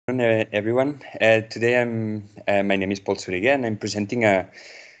everyone. Today my name is Pol Sorigué, and I'm presenting a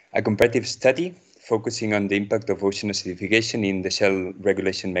comparative study focusing on the impact of ocean acidification in the shell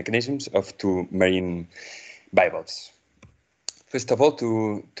regulation mechanisms of two marine bivalves. First of all,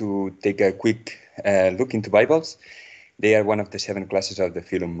 to take a quick look into bivalves, they are one of the 7 classes of the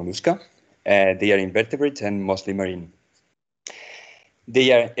phylum Mollusca. They are invertebrates and mostly marine.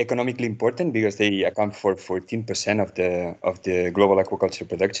 They are economically important because they account for 14% of the global aquaculture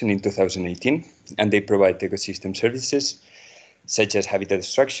production in 2018, and they provide ecosystem services such as habitat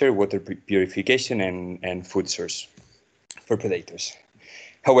structure, water purification, and food source for predators.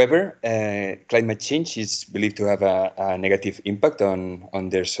 However, climate change is believed to have a negative impact on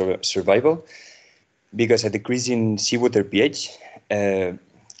their survival because a decrease in seawater pH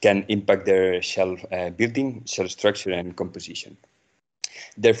can impact their shell building, shell structure, and composition.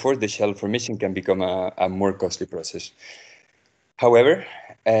 Therefore, the shell formation can become a more costly process. However,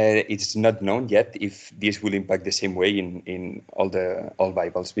 it's not known yet if this will impact the same way in all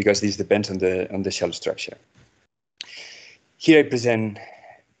bivalves, because this depends on the shell structure. Here I present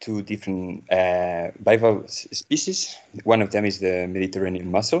 2 different bivalve species. One of them is the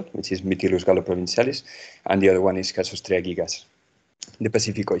Mediterranean mussel, which is Mytilus galloprovincialis, and the other one is Casostrea gigas, the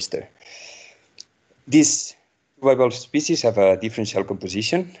Pacific oyster. These bivalve species have a different shell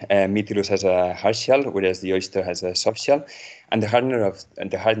composition. Mytilus has a hard shell, whereas the oyster has a soft shell. And the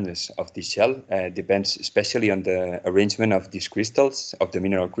hardness of this shell depends especially on the arrangement of these crystals, of the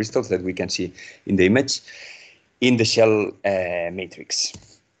mineral crystals that we can see in the image, in the shell matrix.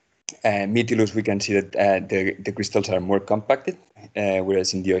 Mytilus, we can see that the crystals are more compacted,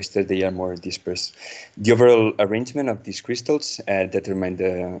 whereas in the oyster they are more dispersed. The overall arrangement of these crystals determine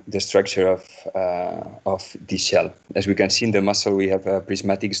the structure of the shell. As we can see in the mussel, we have a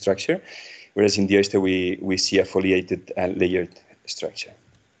prismatic structure, whereas in the oyster we see a foliated and layered structure.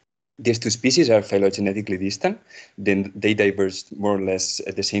 These 2 species are phylogenetically distant. Then they diverged more or less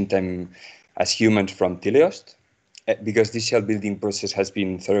at the same time as humans from teleost. Because this shell building process has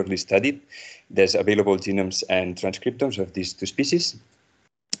been thoroughly studied, there's available genomes and transcriptomes of these 2 species,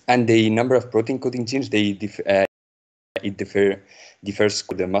 and the number of protein coding genes differs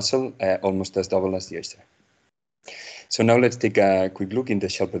for the mussel almost as double as the oyster. So now let's take a quick look in the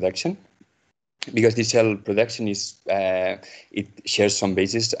shell production, because this shell production it shares some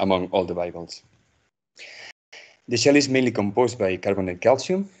bases among all the bivalves. The shell is mainly composed by carbonate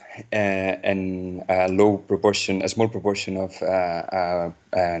calcium and a small proportion of a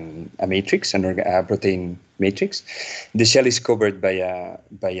matrix, a protein matrix. The shell is covered by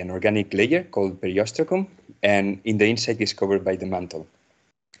an organic layer called periostracum, and in the inside is covered by the mantle,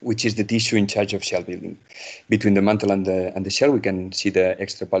 which is the tissue in charge of shell building. Between the mantle and the shell, we can see the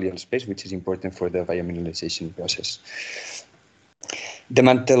extrapallial space, which is important for the biomineralization process. The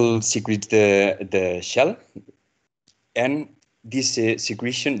mantle secretes the shell, and this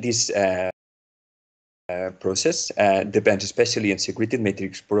secretion, process depends especially on secreted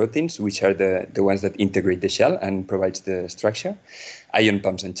matrix proteins, which are the ones that integrate the shell and provides the structure, ion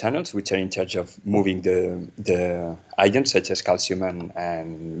pumps and channels, which are in charge of moving the ions such as calcium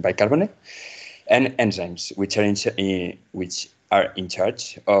and bicarbonate, and enzymes, which are in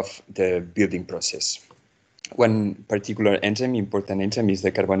charge of the building process. One particular important enzyme, is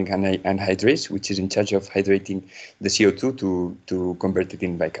the carbonic anhydrase, which is in charge of hydrating the CO2 to convert it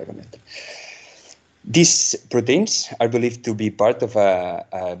in bicarbonate. These proteins are believed to be part of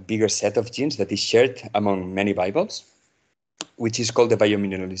a bigger set of genes that is shared among many bivalves, which is called the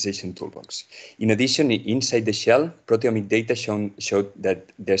biomineralization toolbox. In addition, inside the shell, proteomic data showed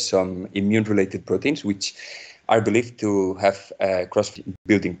that there's some immune-related proteins which are believed to have a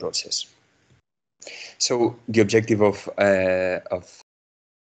cross-building process. So the objective of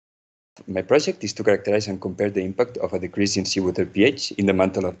my project is to characterize and compare the impact of a decrease in seawater pH in the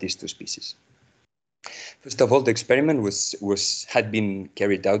mantle of these 2 species. First of all, the experiment had been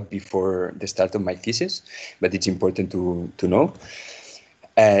carried out before the start of my thesis, but it's important to know.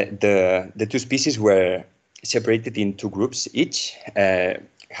 The 2 species were separated in 2 groups each,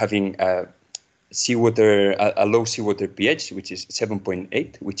 having a low seawater pH, which is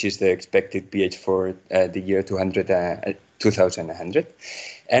 7.8, which is the expected pH for the year 2100,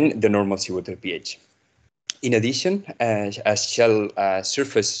 and the normal seawater pH. In addition, as shell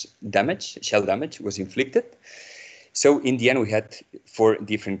damage was inflicted. So in the end, we had 4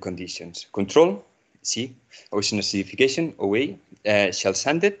 different conditions: control, C, ocean acidification, OA, shell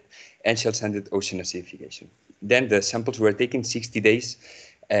sanded, and shell sanded ocean acidification. Then the samples were taken 60 days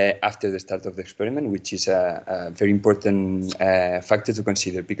after the start of the experiment, which is a very important factor to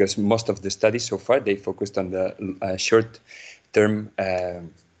consider, because most of the studies so far, they focused on the short-term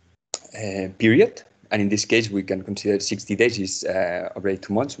period. And in this case, we can consider 60 days is already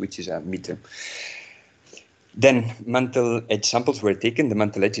 2 months, which is a midterm. Then mantle edge samples were taken. The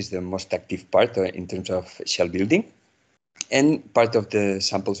mantle edge is the most active part in terms of shell building. And part of the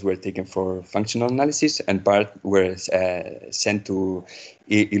samples were taken for functional analysis, and part were sent to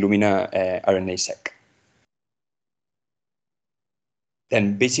Illumina RNA-seq.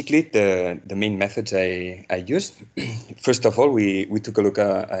 Then basically the main methods I used, first of all, we took a look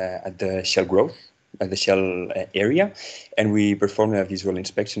at the shell growth, at the shell area, and we performed a visual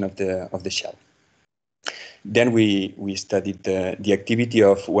inspection of the shell. Then we studied the activity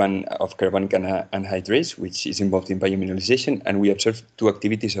of carbonic anhydrase, which is involved in biomineralization, and we observed 2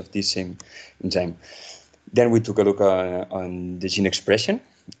 activities of this same enzyme. Then we took a look on the gene expression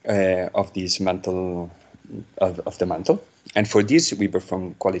of this mantle, of the mantle. And for this, we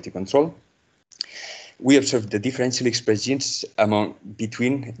performed quality control. We observed the differentially expressed genes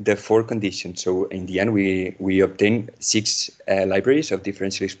between the 4 conditions. So in the end, we obtained 6 libraries of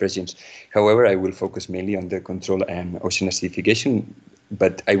differentially expressed genes. However, I will focus mainly on the control and ocean acidification,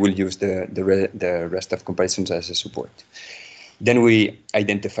 but I will use the rest of comparisons as a support. Then we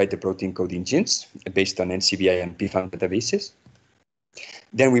identified the protein coding genes based on NCBI and PFAM databases.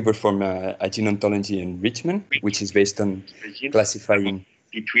 Then we perform a gene ontology enrichment, which is based on classifying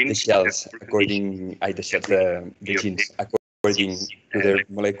the shells according the genes according to their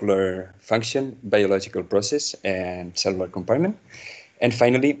molecular function, biological process, and cellular compartment. And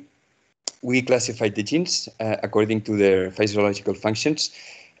finally, we classified the genes according to their physiological functions,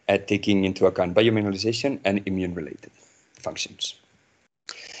 taking into account biomineralization and immune-related functions.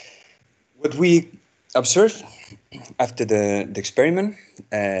 What we observed after the experiment,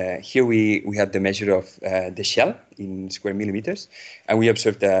 here we have the measure of the shell in square millimeters, and we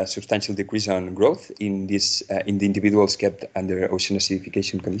observed a substantial decrease on growth in the individuals kept under ocean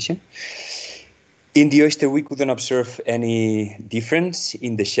acidification condition. In the oyster, we couldn't observe any difference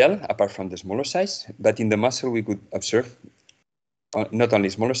in the shell apart from the smaller size, but in the mussel we could observe not only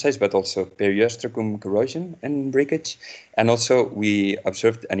smaller size, but also periostracum corrosion and breakage, and also we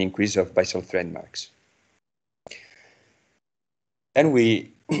observed an increase of basal thread marks. And we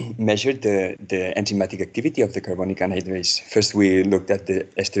measured the enzymatic activity of the carbonic anhydrase. First, we looked at the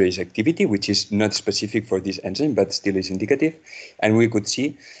esterase activity, which is not specific for this enzyme, but still is indicative. And we could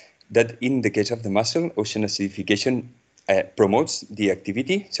see that in the case of the mussel, ocean acidification promotes the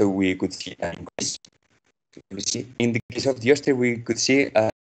activity. So we could see an increase. In the case of the oyster, we could see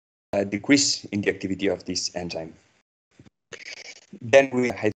a decrease in the activity of this enzyme. Then we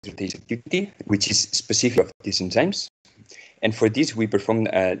have hydratase activity, which is specific of these enzymes. And for this, we performed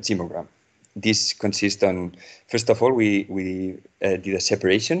a zymogram. This consists on, first of all, we did a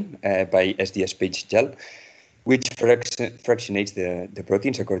separation by SDS page gel, which fractionates the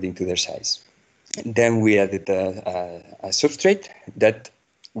proteins according to their size. And then we added a substrate that,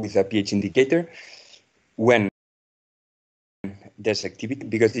 with a pH indicator, when there's activity,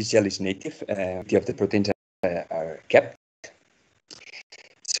 because this gel is native, of the proteins are kept.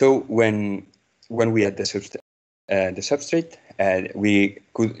 So when we add the substrate,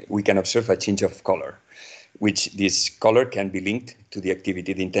 we can observe a change of color, which this color can be linked to the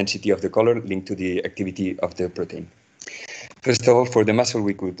activity, the intensity of the color linked to the activity of the protein. First of all, for the mussel,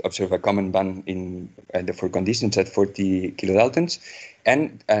 we could observe a common band in the 4 conditions at 40 kilodaltons,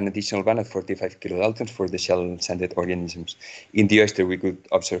 and an additional band at 45 kilodaltons for the shell-sanded organisms. In the oyster, we could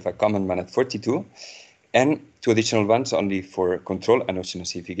observe a common band at 42, and 2 additional bands only for control and ocean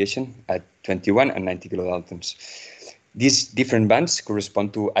acidification at 21 and 90 kilodaltons. These different bands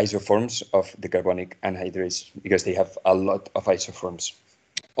correspond to isoforms of the carbonic anhydrase because they have a lot of isoforms.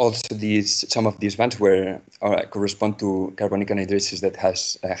 Also, some of these bands correspond to carbonic anhydrases that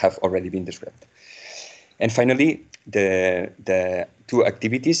have already been described. And finally, the 2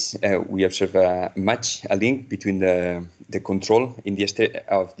 activities, we observe a link between the control in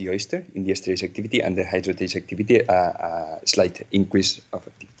of the oyster in the esterase activity and the hydratase activity, a slight increase of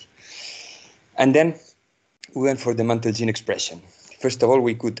activity. And then we went for the mantle gene expression. First of all,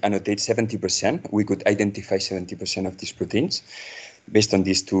 we could annotate 70%. We could identify 70% of these proteins based on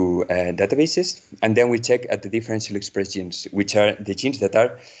these 2 databases. And then we check at the differentially expressed genes, which are the genes that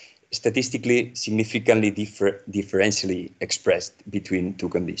are statistically significantly differentially expressed between 2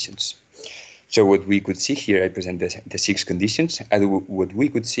 conditions. So what we could see here, I present the 6 conditions, and what we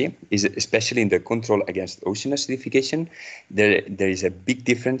could see is, especially in the control against ocean acidification, there is a big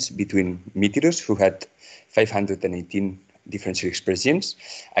difference between Mytilus, who had 518 differentially expressed genes,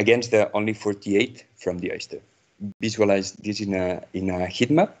 against the only 48 from the oyster. Visualize this in a heat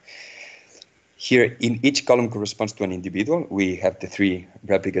map. Here, in each column corresponds to an individual. We have the 3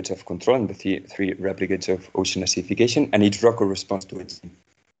 replicates of control and the three replicates of ocean acidification, and each row corresponds to its gene.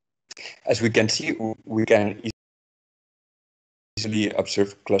 As we can see, we can easily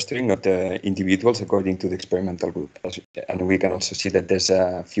observe clustering of the individuals according to the experimental group. And we can also see that there's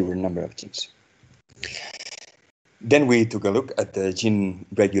a fewer number of genes. Then we took a look at the gene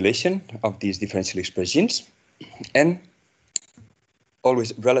regulation of these differentially expressed genes. And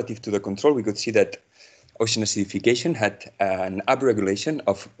always relative to the control, we could see that ocean acidification had an upregulation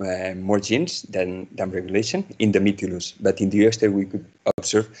of more genes than downregulation in the Mytilus. But in the oyster, we could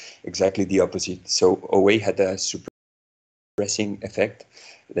observe exactly the opposite. So OA had a suppressing effect,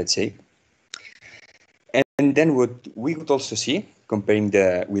 let's say. And then what we could also see, comparing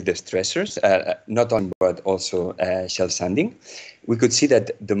with the stressors, not only but also shell sanding, we could see that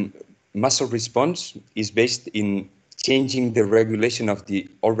the muscle response is based in changing the regulation of the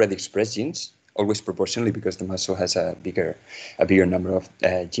already expressed genes, always proportionally because the muscle has a bigger number of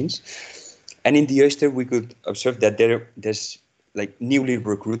genes. And in the oyster, we could observe that there's like newly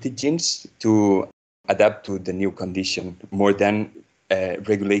recruited genes to adapt to the new condition more than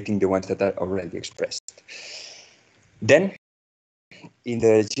regulating the ones that are already expressed. Then, in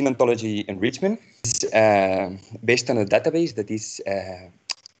the gene ontology enrichment, it's based on a database that is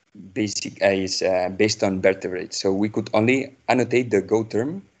based on vertebrates. So we could only annotate the GO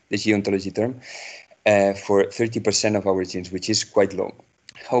term, the gene ontology term, for 30% of our genes, which is quite low.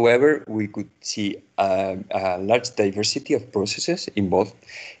 However, we could see a large diversity of processes involved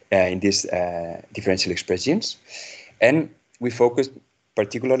in these differentially expressed genes. And we focused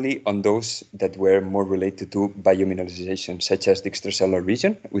particularly on those that were more related to biomineralization, such as the extracellular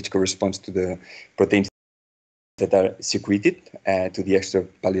region, which corresponds to the proteins that are secreted to the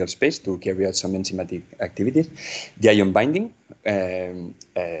extrapallial space to carry out some enzymatic activities. The ion binding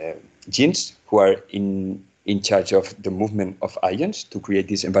genes, who are in charge of the movement of ions to create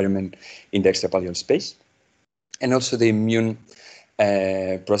this environment in the extrapallial space. And also the immune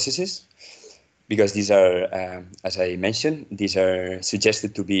processes, because these are, as I mentioned, these are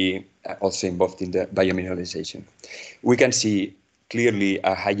suggested to be also involved in the biomineralization. We can see clearly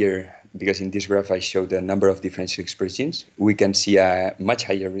a higher, because in this graph I show the number of differentially expressed genes, we can see a much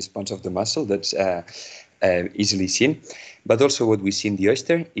higher response of the muscle that's easily seen. But also what we see in the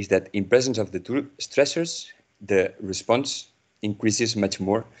oyster is that in presence of the 2 stressors, the response increases much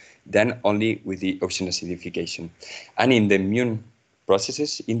more than only with the ocean acidification. And in the immune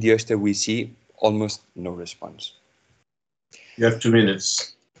processes in the oyster, we see almost no response. You have 2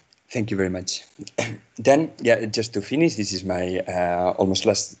 minutes. Thank you very much. Then, yeah, just to finish, this is my almost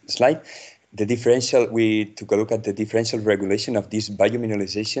last slide. We took a look at the differential regulation of these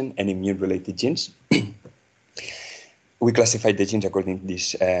biomineralization and immune-related genes. We classified the genes according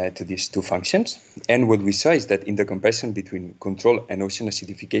to these 2 functions. And what we saw is that in the comparison between control and ocean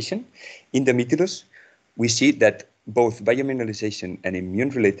acidification, in the Mytilus, we see that both biomineralization and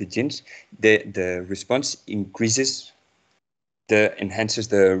immune-related genes, the response enhances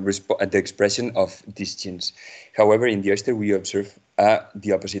the expression of these genes. However, in the oyster, we observe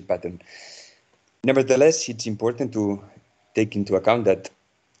the opposite pattern. Nevertheless, it's important to take into account that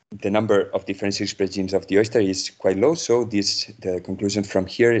the number of differentially expressed genes of the oyster is quite low, so the conclusion from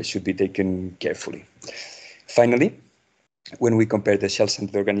here should be taken carefully. Finally, when we compare the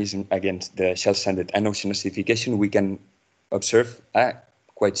shell-sanded organism against the shell-sanded and ocean acidification, we can observe a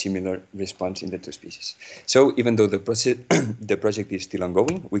quite similar response in the 2 species. So even though the project is still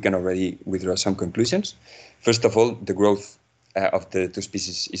ongoing, we can already withdraw some conclusions. First of all, the growth of the 2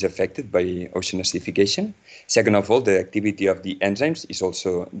 species is affected by ocean acidification. Second of all, the activity of the enzymes is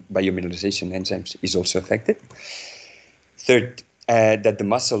also, biomineralization enzymes is also affected. Third, that the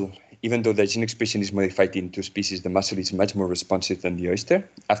muscle, even though the gene expression is modified in 2 species, the muscle is much more responsive than the oyster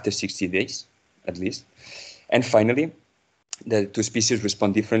after 60 days, at least. And finally, the 2 species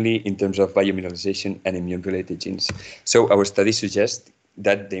respond differently in terms of biomineralization and immune-related genes. So our study suggests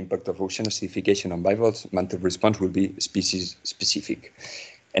that the impact of ocean acidification on bivalves mantle response will be species-specific.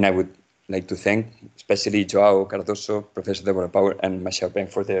 And I would like to thank especially Joao Cardoso, Professor Deborah Power, and Michelle Ben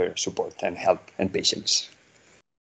for their support and help and patience.